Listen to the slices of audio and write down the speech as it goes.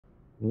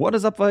What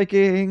is up,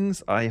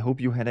 Vikings? I hope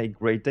you had a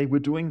great day. We're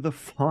doing the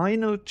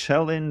final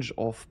challenge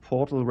of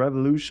Portal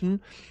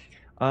Revolution,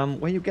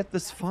 where you get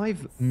this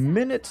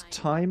 5-minute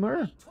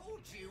timer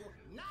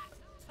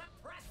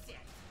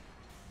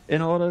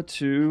in order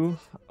to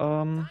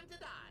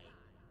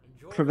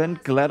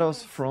prevent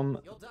GLaDOS from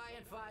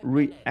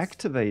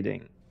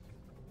reactivating.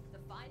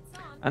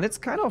 And it's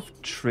kind of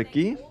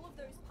tricky.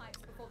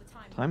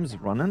 Time's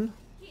running.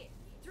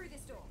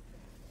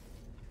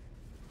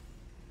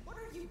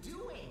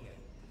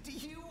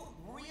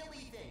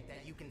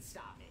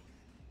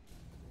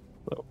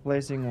 So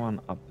placing one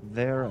up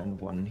there and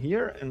one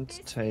here, and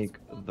take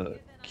the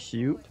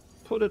cube,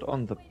 put it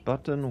on the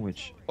button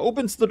which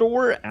opens the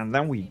door, and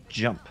then we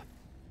jump.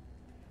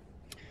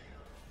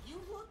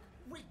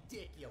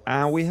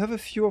 And we have a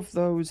few of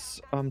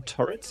those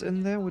turrets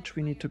in there which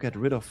we need to get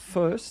rid of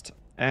first.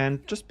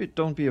 And just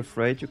don't be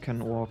afraid, you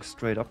can walk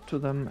straight up to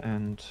them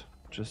and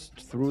just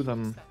throw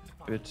them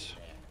a bit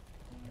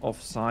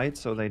offside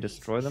so they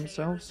destroy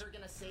themselves.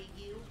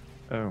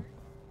 Oh,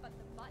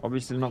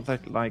 obviously not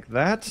like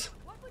that.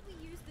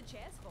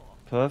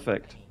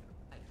 Perfect.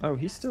 Oh,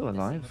 he's still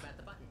alive.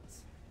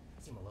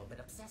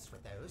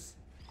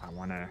 I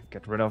wanna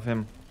get rid of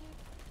him.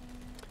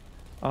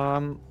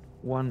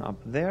 One up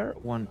there,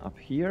 one up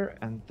here,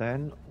 and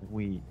then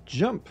we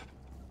jump.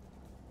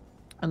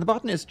 And the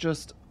button is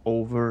just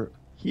over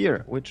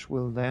here, which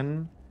will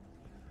then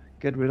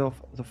get rid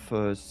of the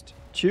first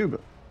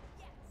tube.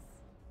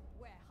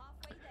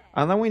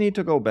 And then we need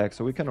to go back,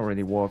 so we can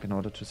already walk in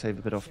order to save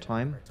a bit of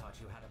time.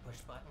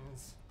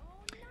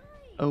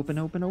 Open,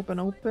 open, open,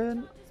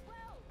 open.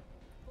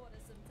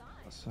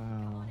 So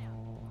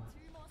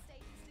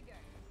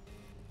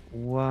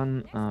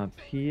one up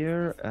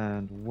here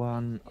and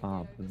one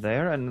up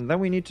there, and then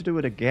we need to do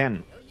it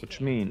again,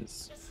 which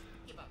means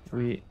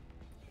we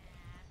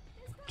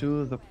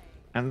do the...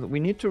 and we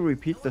need to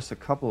repeat this a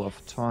couple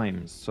of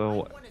times,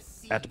 so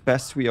at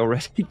best we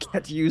already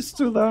get used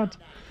to that.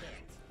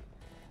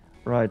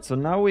 Right, so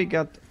now we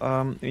get...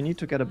 we need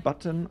to get a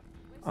button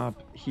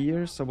up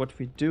here, so what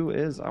we do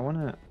is I want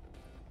to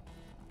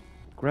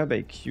grab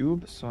a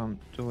cube, so I'm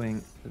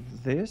doing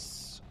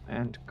this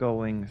and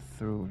going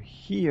through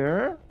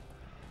here,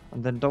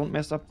 and then don't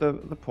mess up the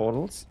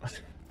portals.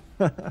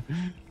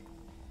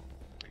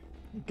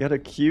 Get a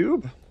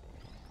cube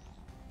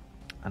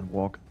and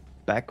walk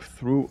back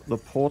through the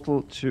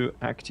portal to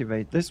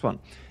activate this one.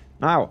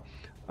 Now,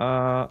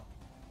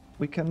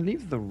 we can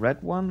leave the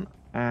red one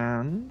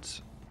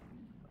and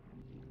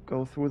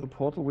go through the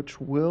portal,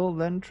 which will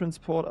then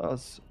transport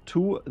us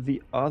to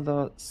the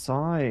other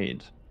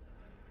side.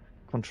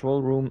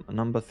 Control room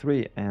number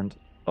 3, and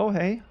oh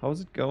hey, how's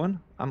it going?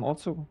 I'm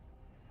also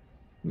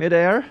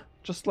mid-air,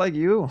 just like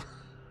you.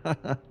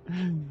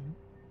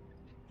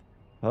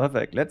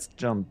 Perfect, let's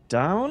jump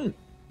down.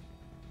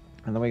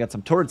 And then we got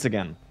some turrets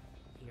again.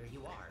 Here you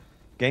are.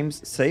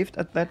 Game's saved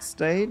at that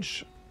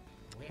stage.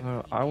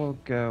 I will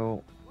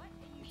go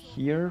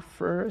here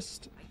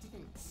first. I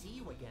didn't see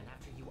you again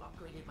after you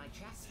upgraded my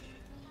chest.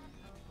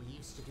 We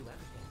used to do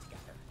everything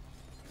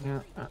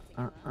together.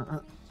 Yeah,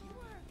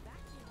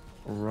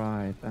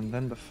 Right, and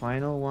then the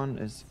final one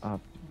is up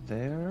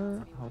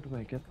there. How do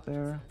I get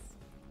there?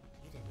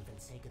 You didn't even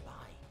say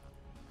goodbye.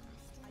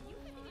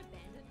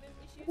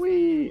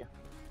 Whee!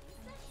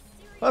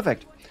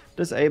 Perfect.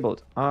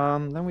 Disabled.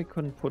 Then we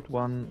couldn't put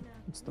one.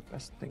 It's the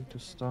best thing to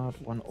start.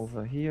 One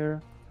over here.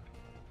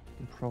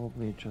 And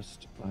probably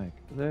just like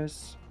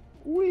this.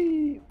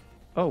 Whee!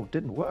 Oh,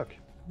 didn't work.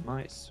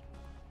 Nice.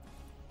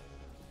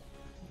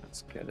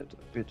 Let's get it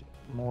a bit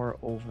more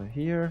over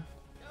here.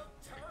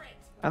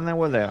 And then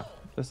we're there.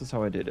 This is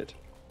how I did it.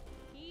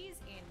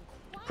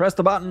 Press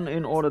the button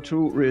in order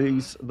to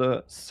release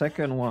the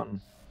second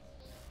one.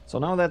 So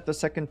now that the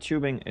second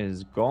tubing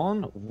is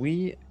gone,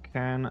 we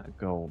can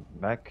go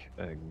back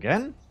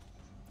again.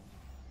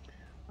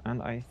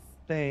 And I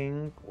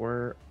think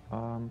we're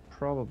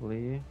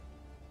probably...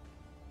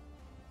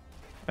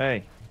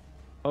 Hey.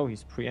 Oh,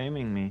 he's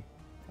pre-aiming me.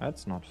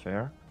 That's not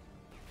fair.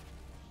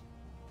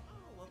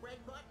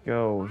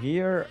 Go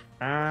here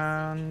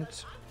and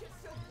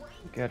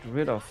get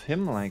rid of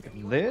him like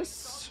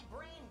this.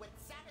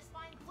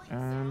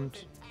 And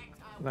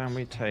then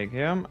we take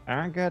him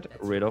and get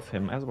rid of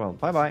him as well.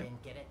 Bye bye.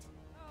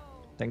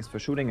 Thanks for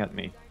shooting at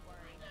me.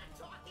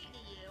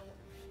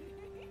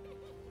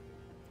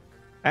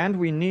 And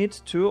we need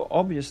to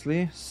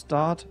obviously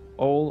start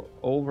all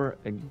over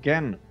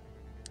again.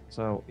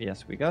 So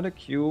yes, we got a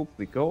cube.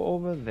 We go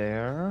over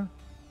there,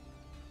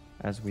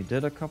 as we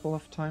did a couple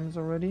of times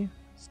already.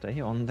 Stay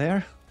on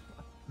there.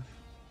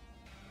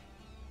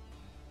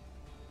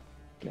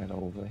 Get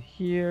over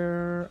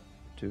here.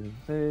 Do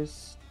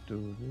this.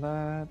 Do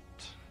that.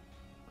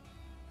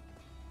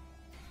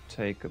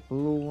 Take a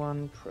blue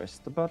one. Press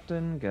the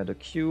button. Get a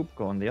cube.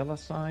 Go on the other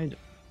side.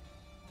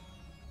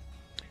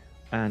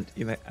 And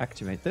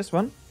activate this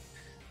one.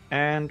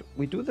 And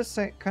we do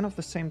the kind of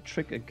the same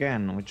trick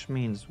again, which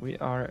means we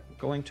are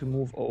going to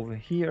move over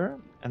here,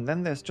 and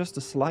then there's just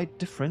a slight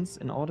difference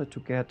in order to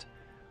get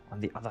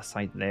on the other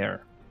side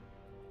there.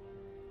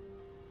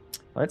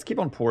 Let's keep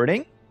on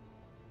porting.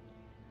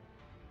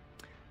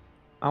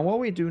 And what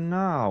we do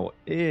now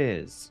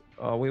is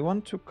we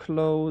want to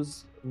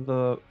close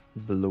the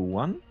blue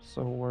one.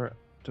 So we're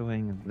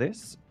doing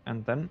this,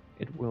 and then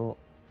it will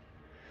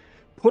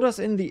put us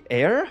in the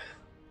air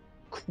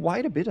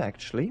quite a bit,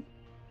 actually.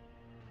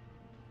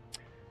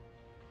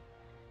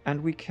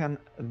 And we can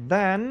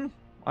then,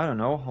 I don't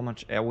know how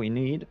much air we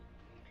need.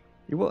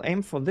 You will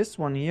aim for this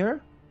one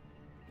here,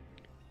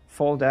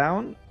 fall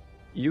down,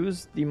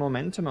 use the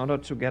momentum in order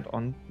to get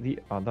on the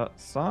other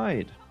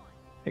side.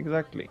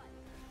 Exactly.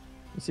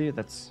 You see,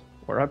 that's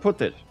where I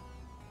put it.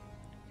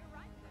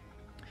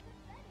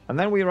 And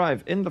then we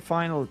arrive in the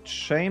final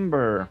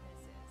chamber.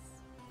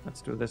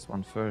 Let's do this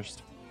one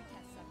first.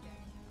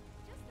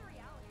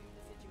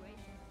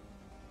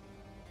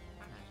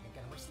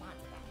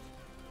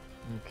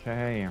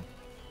 Okay.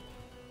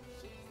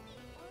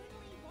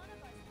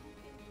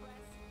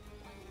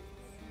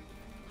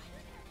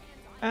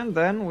 And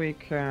then we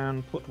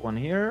can put one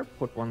here,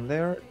 put one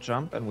there,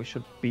 jump, and we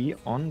should be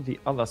on the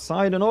other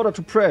side in order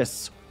to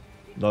press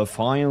the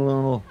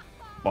final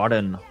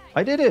button.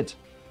 I did it!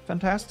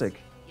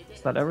 Fantastic.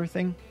 Is that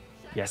everything?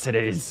 Yes, it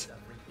is.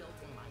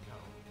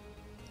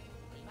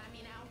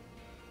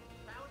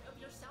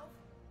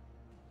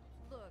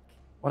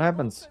 What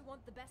happens?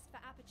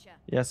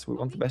 Yes, we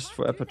want the best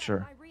for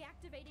Aperture.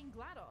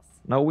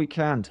 No, we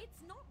can't.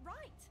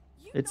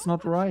 It's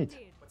not right.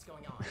 What's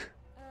going on?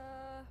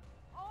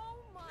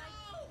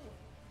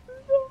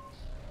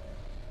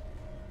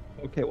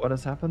 Okay, what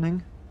is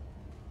happening?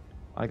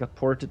 I got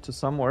ported to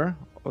somewhere,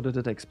 or did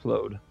it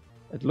explode?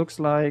 It looks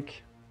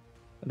like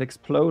it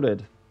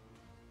exploded.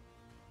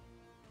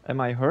 Am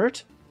I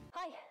hurt?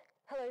 Hi.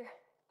 Hello.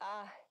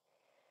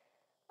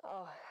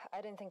 Oh,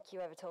 I don't think you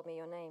ever told me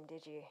your name,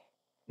 did you?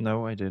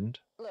 No, I didn't.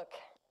 Look,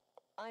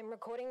 I'm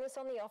recording this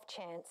on the off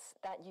chance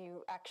that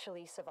you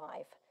actually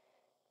survive.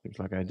 Seems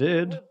like I You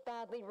did. were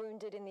badly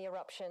wounded in the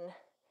eruption.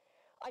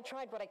 I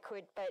tried what I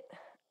could, but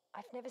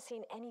I've never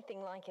seen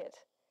anything like it.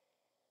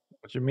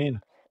 What do you mean?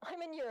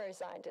 I'm a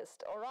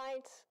neuroscientist, all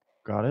right?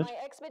 Got it? My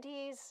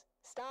expertise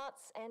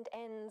starts and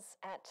ends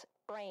at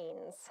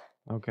brains,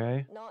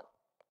 Okay. not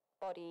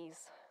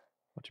bodies.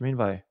 What do you mean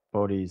by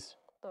bodies?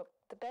 Look,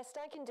 the best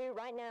I can do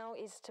right now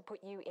is to put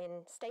you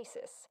in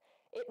stasis.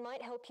 It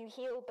might help you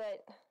heal,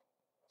 but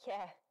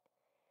yeah,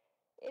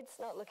 it's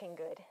not looking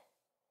good.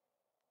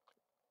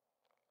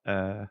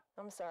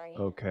 I'm sorry.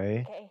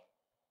 Okay. Okay.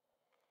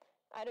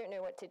 I don't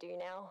know what to do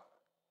now.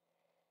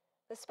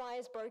 The spy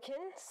is broken,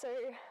 so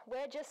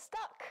we're just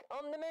stuck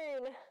on the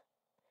moon.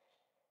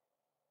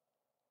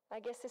 I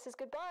guess this is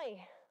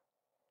goodbye.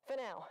 For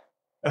now.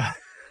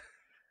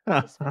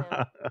 Just for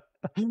now.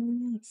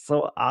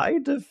 So I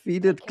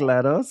defeated Okay.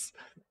 GLaDOS,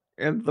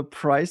 and the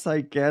price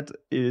I get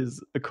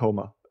is a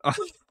coma.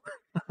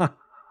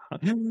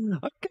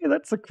 Okay,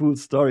 that's a cool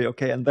story.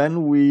 Okay, and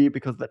then we,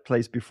 because that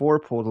plays before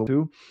Portal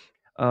 2,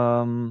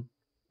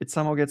 it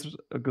somehow gets,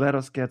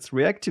 GLaDOS gets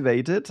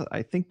reactivated,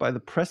 I think by the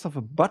press of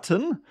a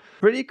button.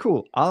 Pretty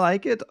cool. I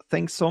like it.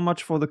 Thanks so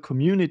much for the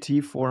community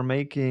for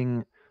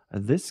making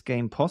this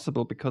game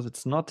possible, because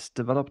it's not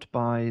developed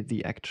by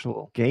the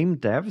actual game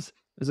devs.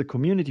 It's a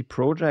community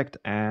project,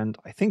 and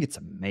I think it's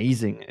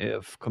amazing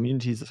if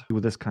communities do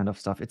this kind of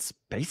stuff. It's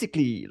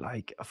basically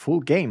like a full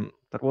game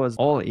that was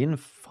all in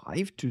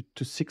 5 to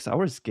 6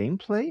 hours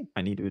gameplay.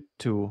 I needed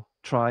to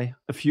try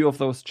a few of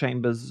those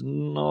chambers,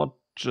 not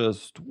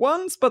just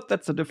once, but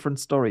that's a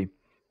different story.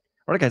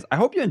 All right, guys, I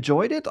hope you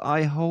enjoyed it.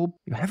 I hope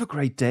you have a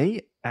great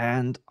day,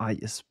 and I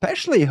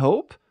especially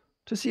hope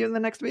to see you in the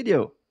next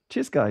video.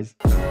 Cheers, guys.